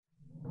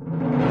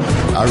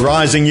A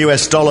rising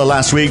US dollar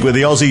last week with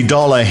the Aussie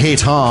dollar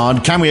hit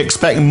hard. Can we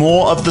expect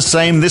more of the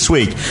same this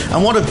week?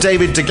 And what of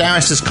David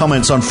Dagaris'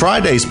 comments on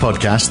Friday's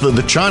podcast that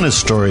the China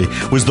story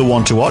was the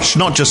one to watch?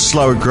 Not just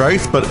slower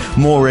growth, but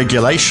more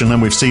regulation,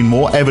 and we've seen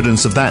more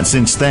evidence of that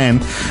since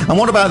then. And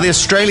what about the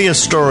Australia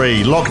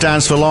story?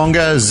 Lockdowns for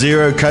longer,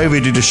 zero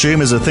COVID you'd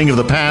assume is a thing of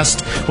the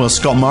past. Well,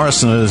 Scott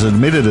Morrison has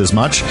admitted as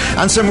much.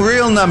 And some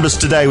real numbers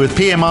today with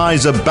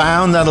PMIs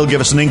abound. That'll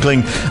give us an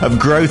inkling of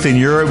growth in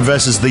Europe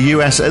versus the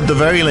US at the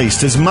very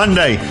least. It's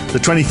Monday, the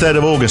 23rd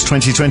of August,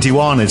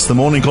 2021. It's the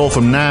morning call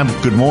from NAB.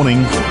 Good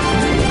morning.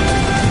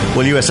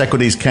 Well, US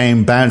equities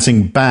came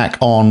bouncing back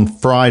on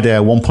Friday,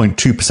 a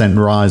 1.2%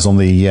 rise on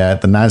the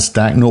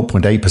Nasdaq,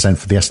 0.8%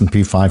 for the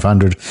S&P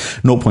 500,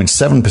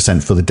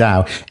 0.7% for the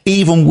Dow.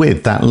 Even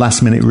with that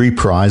last-minute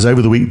reprise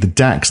over the week, the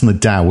DAX and the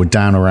Dow were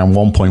down around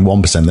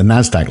 1.1%. The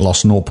Nasdaq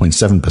lost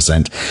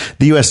 0.7%.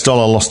 The US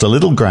dollar lost a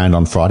little ground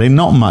on Friday,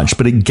 not much,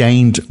 but it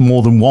gained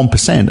more than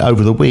 1%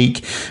 over the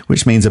week,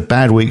 which means a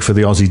bad week for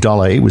the Aussie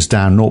dollar. It was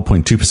down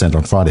 0.2%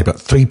 on Friday, but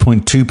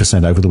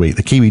 3.2% over the week.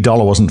 The Kiwi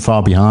dollar wasn't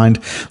far behind,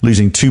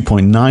 losing 2.9%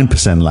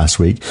 last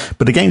week.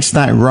 But against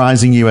that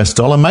rising US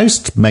dollar,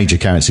 most major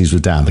currencies were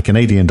down. The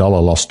Canadian dollar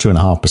lost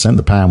 2.5%.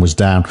 The pound was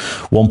down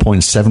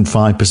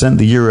 1.75%.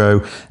 The euro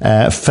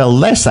fell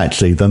less,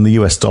 actually, than the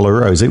US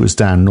dollar rose. It was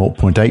down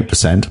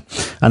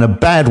 0.8%. And a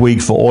bad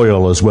week for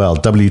oil as well.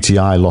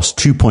 WTI lost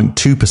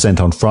 2.2%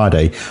 on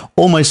Friday,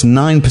 almost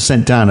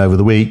 9% down over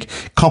the week.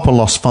 Copper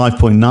lost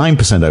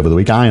 5.9% over the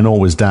week. Iron ore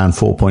was down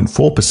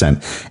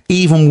 4.4%.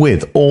 Even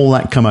with all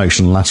that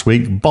commotion last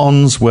week,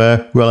 bonds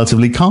were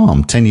relatively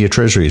calm. 10-year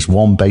Treasuries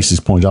 1 basis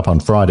point up on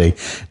Friday,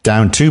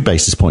 down 2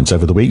 basis points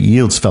over the week.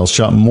 Yields fell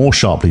more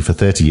sharply for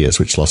 30 years,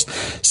 which lost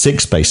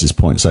 6 basis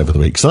points over the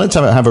week. So let's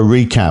have a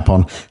recap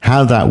on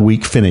how that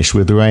week finished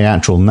with Ray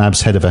Attrell,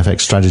 NAB's head of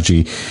FX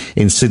strategy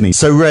in Sydney.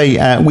 So Ray,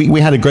 we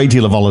had a great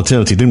deal of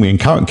volatility, didn't we, in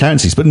current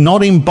currencies, but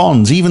not in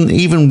bonds,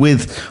 even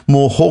with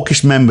more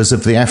hawkish members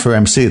of the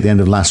FOMC at the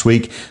end of last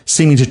week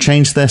seeming to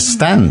change their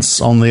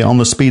stance on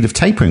the speed of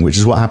tapering, which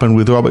is what happened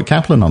with Robert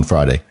Kaplan on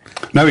Friday.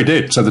 No, he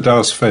did. So the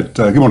Dallas Fed,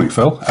 good morning,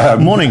 Phil.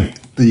 Morning.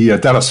 The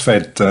Dallas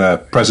Fed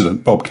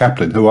president, Bob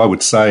Kaplan, who I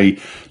would say,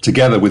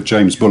 together with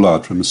James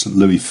Bullard from the St.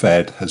 Louis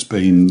Fed, has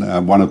been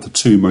one of the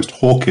two most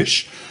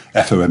hawkish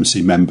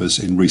FOMC members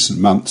in recent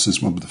months,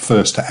 is one of the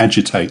first to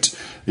agitate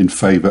in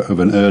favour of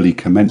an early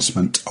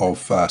commencement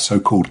of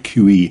so-called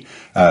QE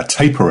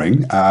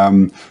tapering,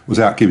 was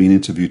out giving an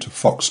interview to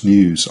Fox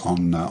News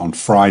on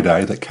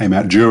Friday that came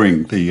out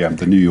during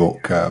the New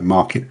York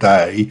market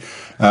day,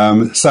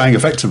 saying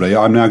effectively,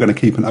 I'm now going to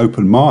keep an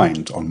open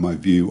mind on my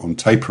view on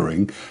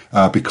tapering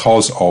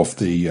because of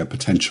the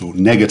potential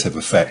negative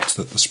effects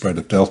that the spread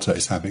of Delta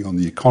is having on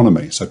the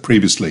economy. So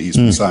previously he's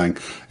been saying,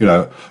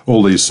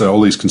 all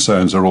these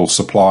concerns are all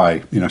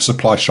supply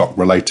shock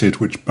related,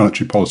 which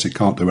monetary policy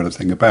can't do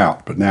anything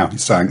about. But now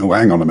he's saying, oh,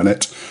 hang on a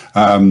minute,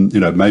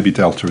 maybe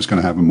Delta is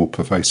going to have a more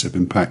pervasive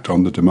impact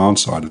on the demand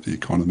side of the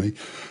economy,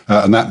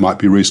 and that might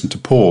be reason to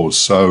pause.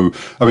 So,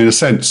 I mean, in a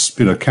sense,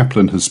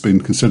 Kaplan has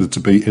been considered to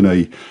be in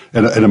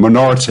a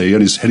minority,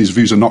 and his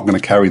views are not going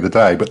to carry the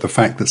day. But the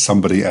fact that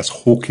somebody as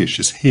hawkish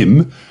as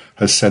him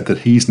has said that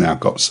he's now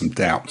got some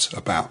doubt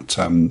about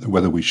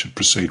whether we should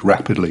proceed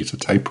rapidly to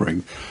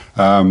tapering,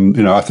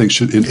 I think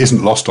it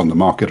isn't lost on the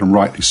market, and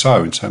rightly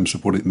so, in terms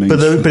of what it means.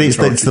 But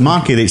it's the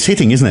market it's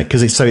hitting, isn't it?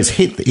 Because it's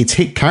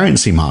hit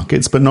currency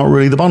markets, but not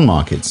really the bond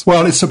markets.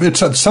 Well, some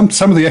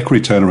of the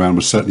equity turnaround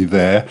was certainly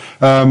there.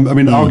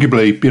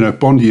 Arguably,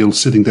 bond yields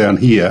sitting down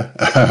here,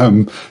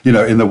 in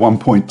the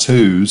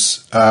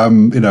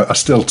 1.2s, are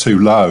still too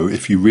low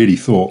if you really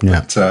thought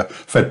that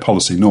Fed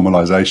policy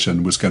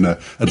normalization was going to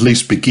at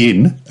least begin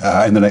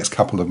in the next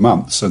couple of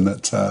months, and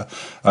that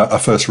a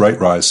first rate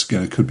rise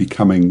could be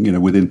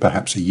coming within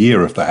perhaps a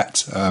year of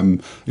that.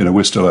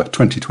 We're still a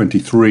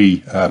 2023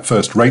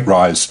 first rate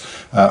rise.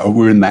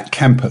 We're in that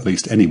camp at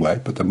least anyway,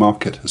 but the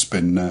market has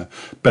been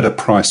better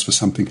priced for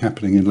something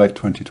happening in late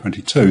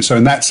 2022. So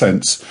in that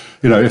sense,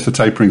 if the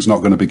tapering's not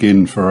going to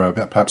begin for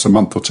perhaps a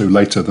month or two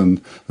later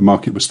than the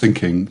market was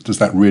thinking, does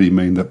that really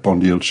mean that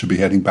bond yields should be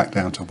heading back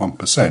down to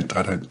 1%?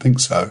 I don't think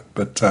so.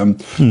 But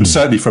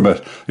certainly from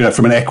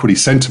an equity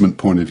sentiment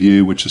point of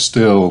view, which is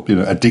still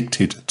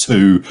addicted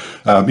to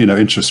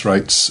interest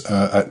rates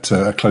at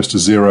close to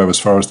zero as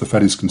far as the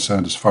Fed is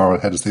concerned, as far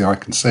ahead as the eye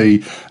can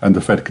see, and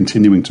the Fed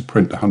continuing to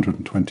print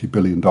 $120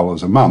 billion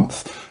a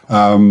month.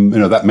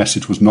 That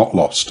message was not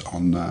lost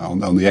on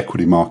the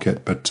equity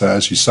market, but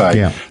as you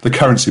say, the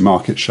currency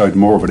market showed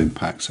more of an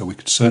impact. So we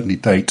could certainly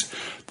date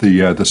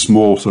the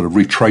small sort of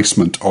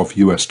retracement of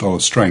US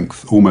dollar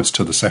strength almost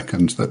to the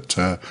second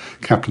that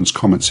Kaplan's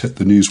comments hit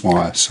the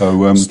newswire.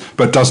 So,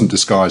 but doesn't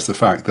disguise the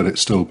fact that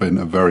it's still been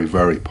a very,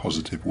 very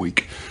positive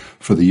week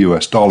for the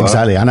US dollar.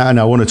 Exactly. And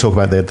I want to talk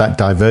about that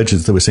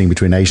divergence that we're seeing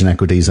between Asian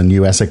equities and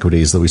US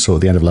equities that we saw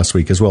at the end of last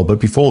week as well. But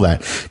before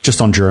that,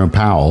 just on Jerome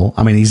Powell,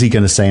 I mean, is he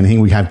going to say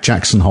anything? We have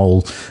Jackson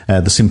Hole,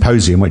 the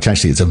symposium, which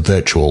actually is a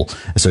virtual,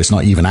 so it's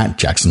not even at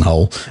Jackson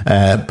Hole.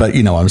 But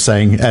you know what I'm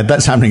saying?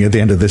 That's happening at the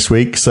end of this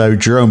week. So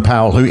Jerome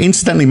Powell, who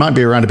incidentally might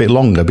be around a bit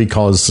longer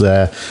because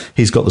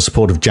he's got the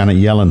support of Janet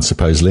Yellen,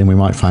 supposedly, and we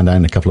might find out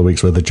in a couple of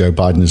weeks whether Joe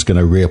Biden is going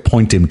to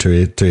reappoint him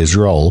to his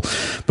role.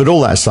 But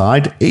all that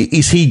aside,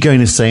 is he going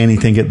to say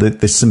anything at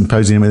this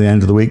symposium at the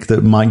end of the week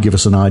that might give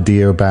us an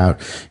idea about,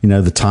 you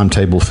know, the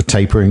timetable for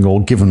tapering,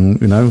 or given,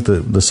 you know,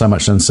 there's so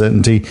much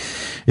uncertainty,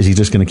 is he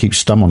just going to keep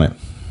stum on it?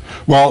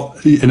 Well,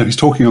 you know, he's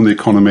talking on the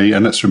economy,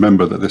 and let's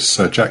remember that this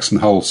Jackson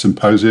Hole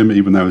symposium,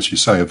 even though, as you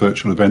say, a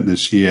virtual event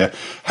this year,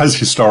 has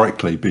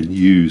historically been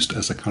used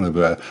as a kind of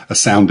a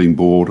sounding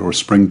board or a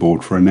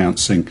springboard for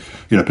announcing,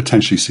 you know,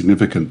 potentially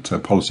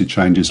significant policy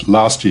changes.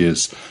 Last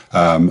year's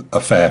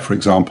affair, for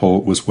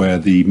example, was where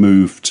the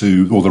move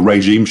to, or the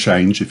regime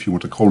change, if you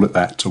want to call it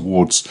that,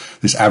 towards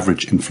this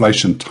average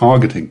inflation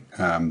targeting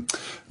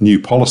new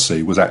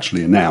policy was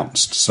actually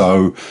announced.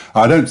 So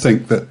I don't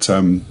think that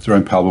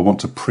Jerome Powell will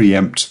want to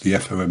preempt the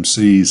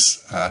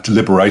FOMC's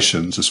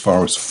deliberations as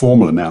far as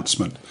formal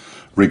announcement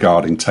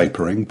regarding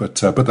tapering, but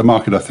the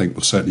market, I think,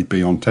 will certainly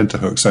be on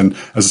tenterhooks. And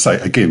as I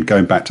say, again,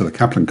 going back to the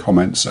Kaplan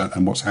comments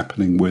and what's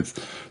happening with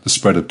the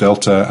spread of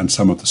Delta and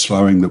some of the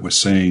slowing that we're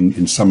seeing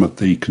in some of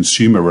the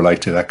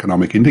consumer-related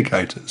economic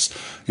indicators,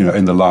 you know,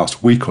 in the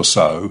last week or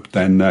so,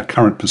 then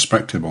current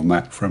perspective on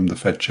that from the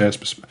Fed chair's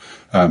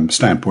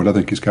standpoint, I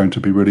think, is going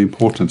to be really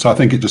important. So I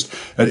think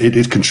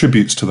it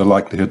contributes to the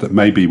likelihood that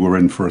maybe we're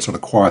in for a sort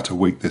of quieter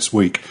week this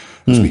week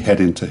as we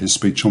head into his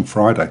speech on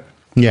Friday.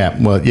 Yeah,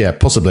 well, yeah,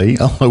 possibly.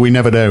 Although we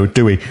never know,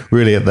 do we,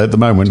 really, at the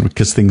moment,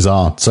 because things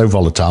are so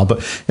volatile.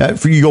 But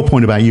for your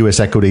point about US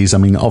equities, I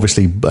mean,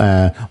 obviously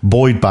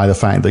buoyed by the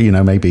fact that, you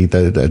know, maybe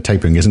the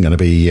tapering isn't going to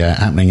be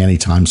happening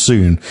anytime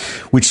soon,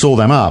 which saw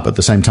them up at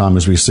the same time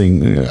as we're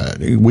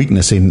seeing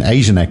weakness in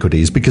Asian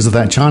equities because of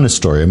that China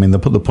story. I mean, the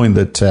point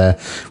that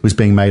was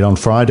being made on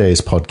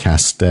Friday's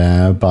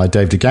podcast by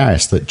Dave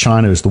DeGaris, that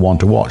China is the one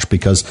to watch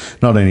because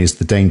not only is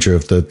the danger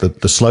of the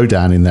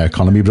slowdown in their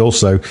economy, but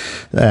also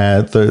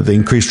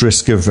the increased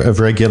risk of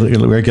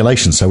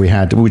regulation. So we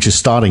had, which is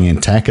starting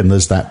in tech, and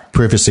there's that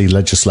privacy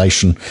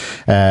legislation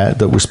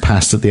that was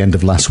passed at the end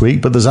of last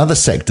week. But there's other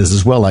sectors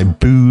as well,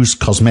 like booze,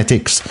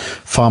 cosmetics,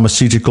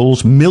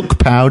 pharmaceuticals, milk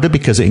powder,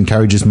 because it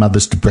encourages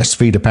mothers to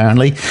breastfeed,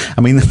 apparently.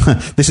 I mean,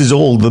 this is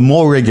all, the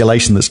more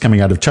regulation that's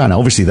coming out of China,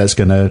 obviously that's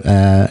going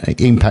to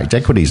impact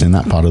equities in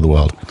that part of the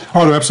world.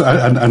 Oh, no,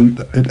 absolutely. And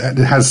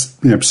it has,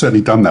 you know,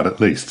 certainly done that at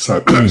least.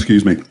 So,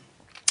 excuse me.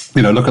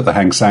 You know, look at the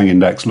Hang Seng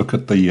Index. Look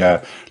at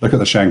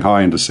the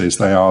Shanghai indices.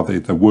 They are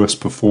the worst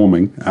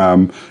performing.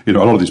 You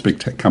know, a lot of these big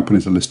tech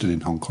companies are listed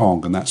in Hong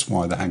Kong, and that's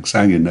why the Hang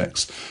Seng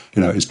Index,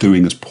 you know, is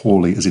doing as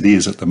poorly as it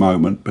is at the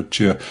moment. But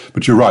you're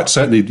right.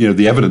 Certainly, you know,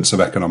 the evidence of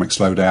economic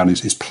slowdown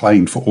is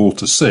plain for all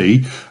to see.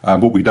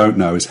 What we don't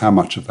know is how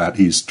much of that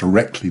is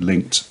directly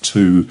linked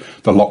to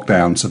the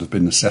lockdowns that have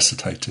been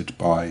necessitated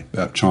by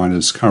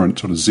China's current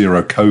sort of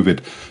zero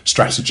COVID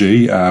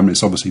strategy.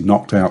 It's obviously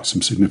knocked out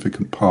some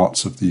significant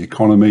parts of the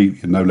economy,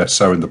 no less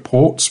so in the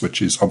ports,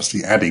 which is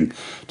obviously adding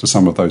to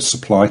some of those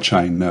supply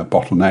chain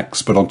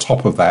bottlenecks. But on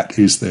top of that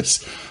is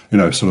this, you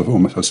know, sort of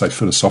almost, I'd say,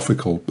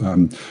 philosophical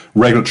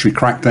regulatory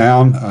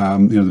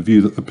crackdown, you know, the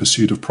view that the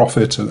pursuit of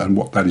profit and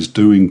what that is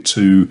doing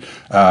to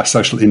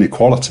social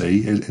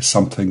inequality is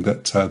something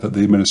that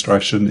the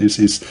administration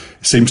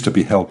seems to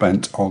be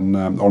hell-bent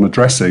on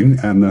addressing.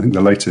 And I think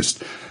the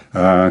latest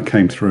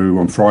came through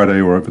on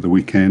Friday or over the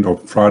weekend, or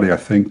Friday, I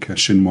think,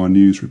 Xinhua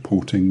News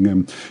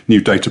reporting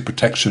new data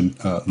protection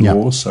laws.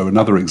 Yep. So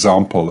another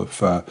example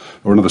of,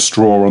 or another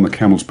straw on the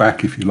camel's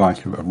back, if you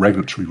like, of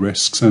regulatory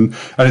risks. And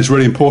it's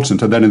really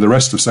important. And then in the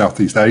rest of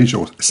Southeast Asia,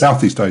 or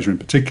Southeast Asia in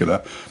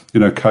particular, you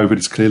know, COVID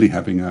is clearly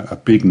having a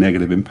big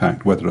negative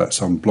impact, whether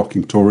that's on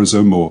blocking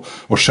tourism or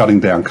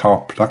shutting down car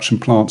production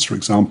plants, for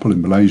example,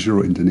 in Malaysia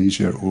or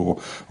Indonesia or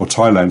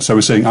Thailand. So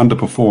we're seeing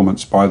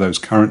underperformance by those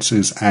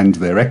currencies and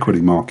their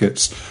equity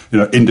markets, you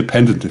know,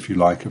 independent, if you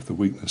like, of the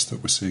weakness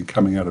that we're seeing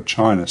coming out of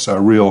China. So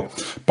a real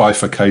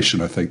bifurcation,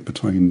 I think,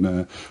 between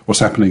what's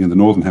happening in the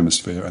Northern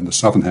Hemisphere and the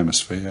Southern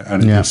Hemisphere.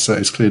 And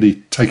it's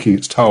clearly taking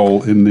its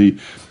toll in the,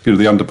 you know,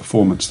 the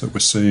underperformance that we're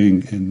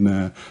seeing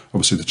in,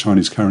 obviously, the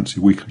Chinese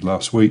currency weakened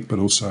last week, but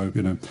also,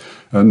 you know,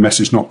 a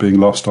message not being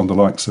lost on the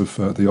likes of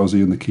the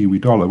Aussie and the Kiwi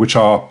dollar, which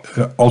are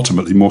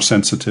ultimately more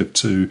sensitive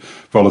to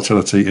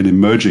volatility in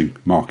emerging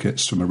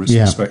markets from a risk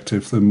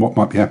perspective than what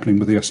might be happening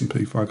with the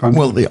S&P 500.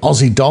 Well, the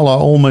Aussie dollar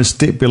almost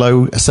dipped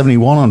below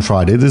 71 on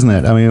Friday, doesn't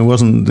it? I mean, it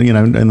wasn't, you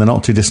know, in the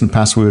not too distant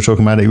past we were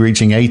talking about it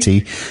reaching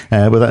 80,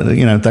 but that,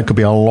 you know, that could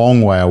be a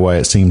long way away,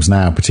 it seems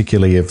now,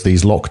 particularly if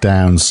these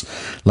lockdowns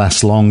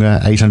last longer.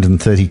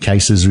 830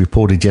 cases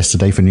reported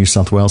yesterday for New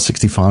South Wales,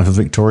 65 for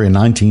Victoria,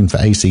 19 for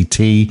ACT.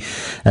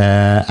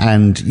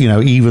 And,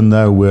 even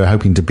though we're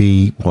hoping to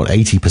be,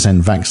 80%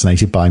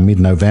 vaccinated by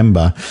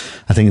mid-November,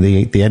 I think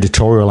the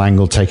editorial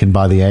angle taken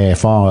by the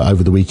AFR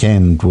over the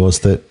weekend was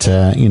that,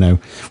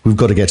 we've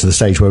got to get to the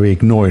stage where we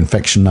ignore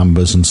infection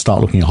numbers and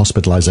start looking at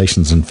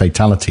hospitalizations and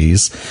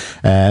fatalities,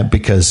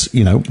 because,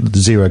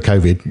 zero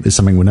COVID is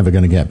something we're never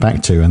going to get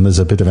back to. And there's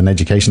a bit of an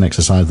education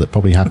exercise that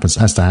probably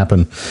has to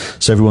happen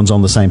so everyone's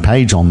on the same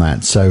page on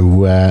that.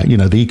 So,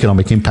 the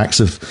economic impacts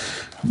of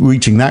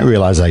reaching that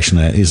realization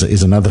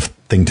is another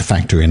thing to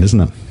factor in,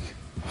 isn't it?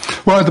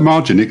 Well, at the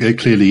margin, it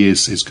clearly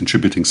is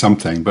contributing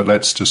something, but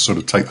let's just sort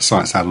of take the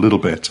sights out a little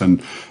bit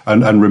and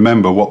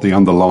remember what the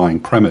underlying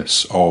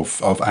premise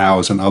of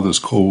ours and others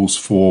calls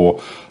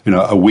for,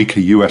 a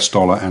weaker US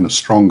dollar and a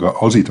stronger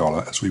Aussie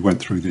dollar as we went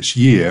through this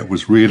year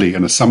was really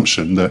an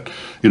assumption that,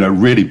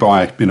 really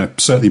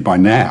certainly by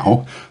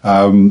now,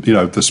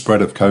 the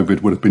spread of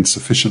COVID would have been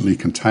sufficiently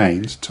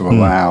contained to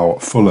allow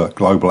fuller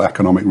global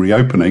economic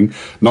reopening,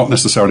 not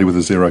necessarily with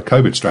a zero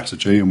COVID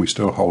strategy, and we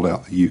still hold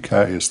out the UK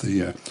as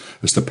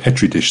the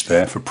petri dish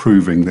there for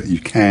proving that you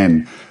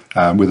can,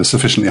 with a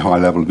sufficiently high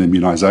level of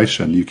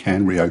immunisation, you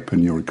can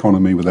reopen your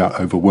economy without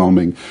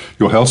overwhelming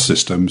your health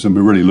systems. And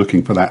we're really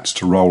looking for that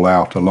to roll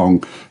out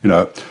along,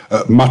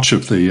 much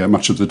of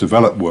the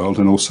developed world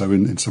and also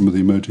in some of the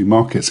emerging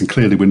markets. And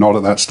clearly, we're not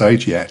at that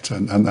stage yet,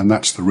 and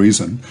that's the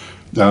reason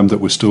that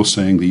we're still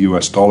seeing the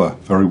US dollar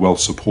very well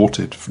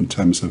supported in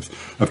terms of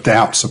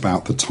doubts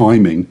about the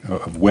timing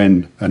of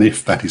when and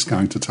if that is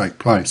going to take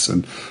place.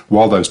 And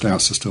while those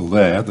doubts are still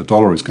there, the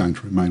dollar is going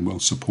to remain well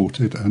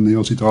supported and the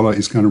Aussie dollar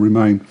is going to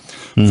remain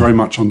very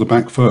much on the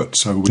back foot.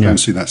 So we don't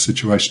see that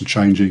situation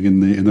changing in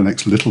the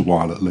next little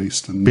while at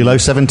least. And below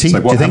 70,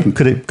 do you think?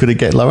 Could it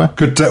get lower?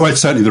 Well,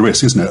 it's certainly the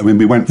risk, isn't it? I mean,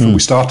 we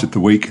started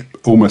the week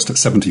almost at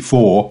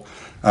 74.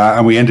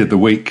 And we ended the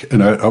week, at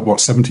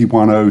 71.06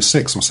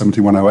 or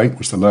 71.08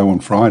 was the low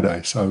on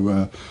Friday.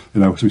 So,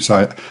 as we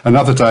say,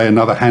 another day,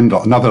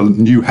 another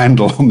new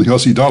handle on the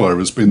Aussie dollar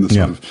has been the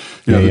sort of,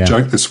 the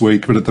joke this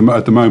week. But at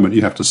the moment,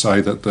 you have to say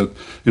that the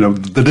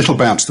little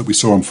bounce that we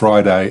saw on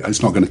Friday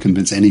is not going to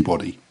convince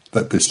anybody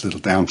that this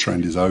little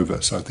downtrend is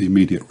over. So the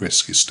immediate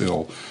risk is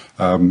still,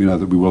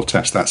 that we will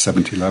test that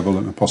 70 level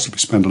and possibly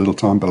spend a little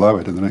time below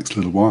it in the next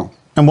little while.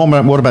 And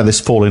what about this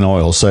fall in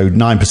oil? So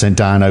 9%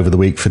 down over the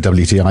week for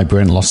WTI.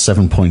 Brent lost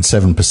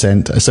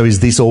 7.7%. So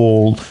is this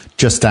all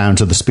just down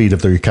to the speed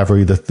of the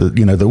recovery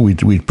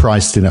that we'd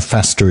priced in a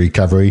faster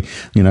recovery?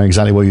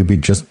 Exactly what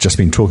you've just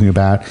been talking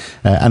about,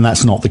 and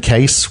that's not the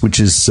case, which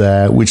is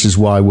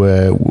why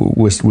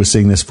we're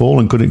seeing this fall.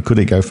 And could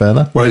it go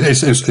further? Well,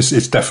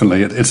 it's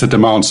definitely a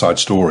demand side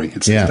story.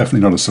 It's definitely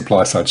not a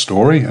supply side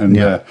story. And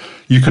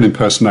you can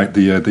impersonate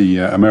the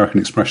American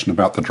expression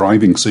about the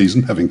driving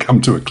season having come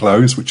to a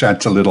close, which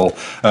adds a little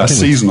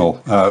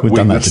seasonal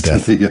weakness to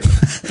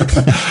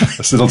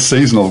a little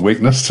seasonal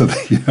weakness to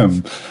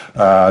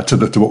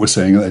to what we're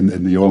seeing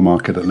in the oil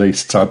market at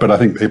least. But I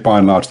think by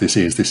and large this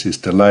is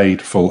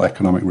delayed full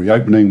economic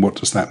reopening. What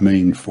does that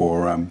mean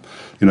for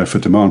for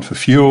demand for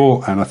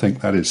fuel? And I think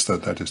that is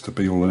the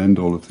be all and end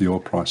all of the oil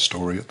price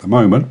story at the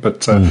moment.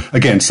 But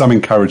again, some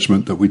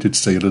encouragement that we did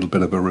see a little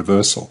bit of a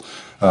reversal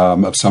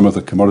of some of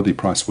the commodity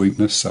price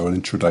weakness. So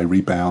an intraday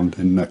rebound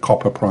in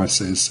copper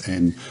prices,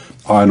 in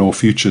iron ore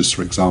futures,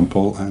 for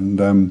example,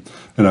 and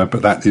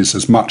but that is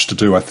as much to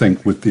do, I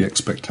think, with the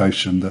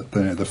expectation that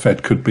the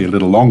Fed could be a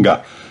little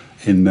longer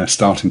in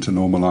starting to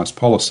normalise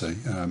policy,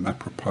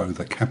 apropos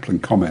the Kaplan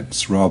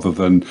comments, rather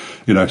than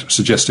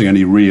suggesting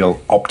any real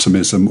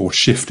optimism or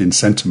shift in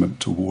sentiment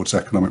towards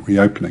economic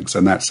reopening. So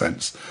in that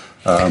sense,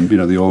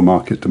 the oil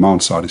market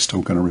demand side is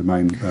still going to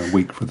remain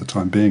weak for the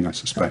time being, I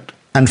suspect.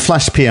 And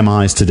flash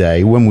PMIs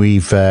today, when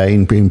we've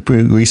in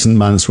recent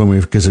months,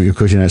 because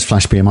it's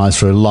flash PMIs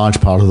for a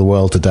large part of the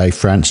world today: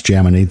 France,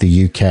 Germany,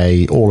 the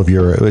UK, all of the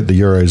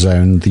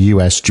Eurozone, the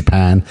US,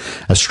 Japan,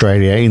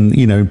 Australia.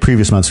 In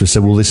previous months, we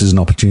said, well, this is an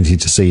opportunity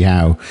to see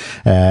how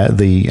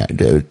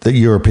the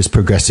Europe is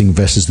progressing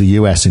versus the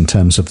US in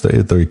terms of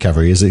the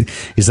recovery.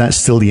 Is that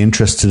still the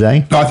interest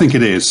today? No, I think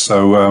it is.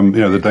 So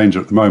the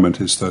danger at the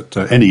moment is that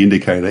any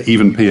indicator,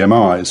 even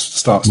PMIs,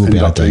 starts to end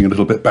up being a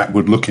little bit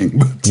backward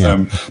looking.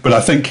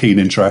 But I think keen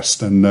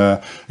interest, and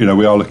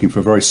we are looking for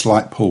very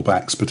slight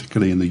pullbacks,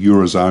 particularly in the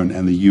Eurozone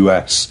and the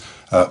US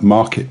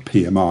market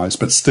PMIs,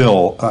 but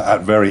still at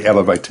very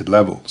elevated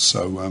levels.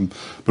 So,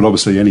 but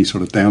obviously any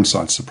sort of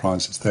downside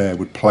surprises there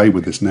would play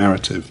with this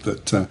narrative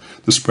that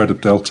the spread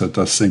of Delta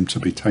does seem to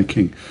be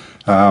taking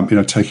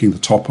the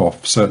top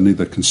off, certainly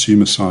the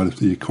consumer side of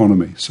the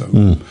economy.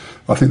 So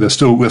I think there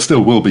still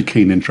will be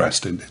keen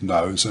interest in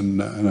those,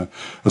 and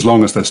as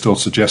long as they're still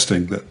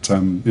suggesting that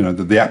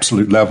that the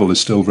absolute level is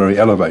still very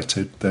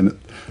elevated, then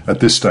at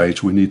this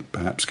stage we need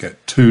perhaps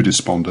get too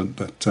despondent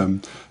that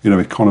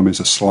economies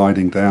are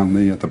sliding down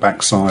the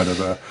backside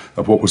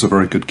of what was a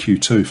very good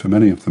Q2 for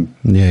many of them.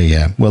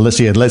 Yeah. Well,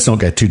 let's not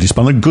get too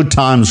despondent. Good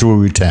times will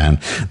return,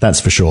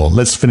 that's for sure.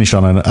 Let's finish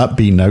on an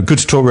upbeat note. Good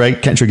to talk, Ray.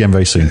 Catch you again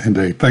very soon.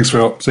 Indeed. Thanks very much.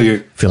 Scott. See you.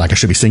 Feel like I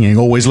should be singing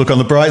Always Look on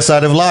the Bright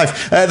Side of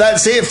Life.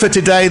 That's it for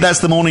today. That's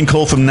the Morning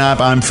Call from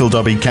NAB. I'm Phil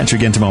Dobbie. Catch you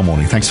again tomorrow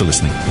morning. Thanks for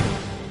listening.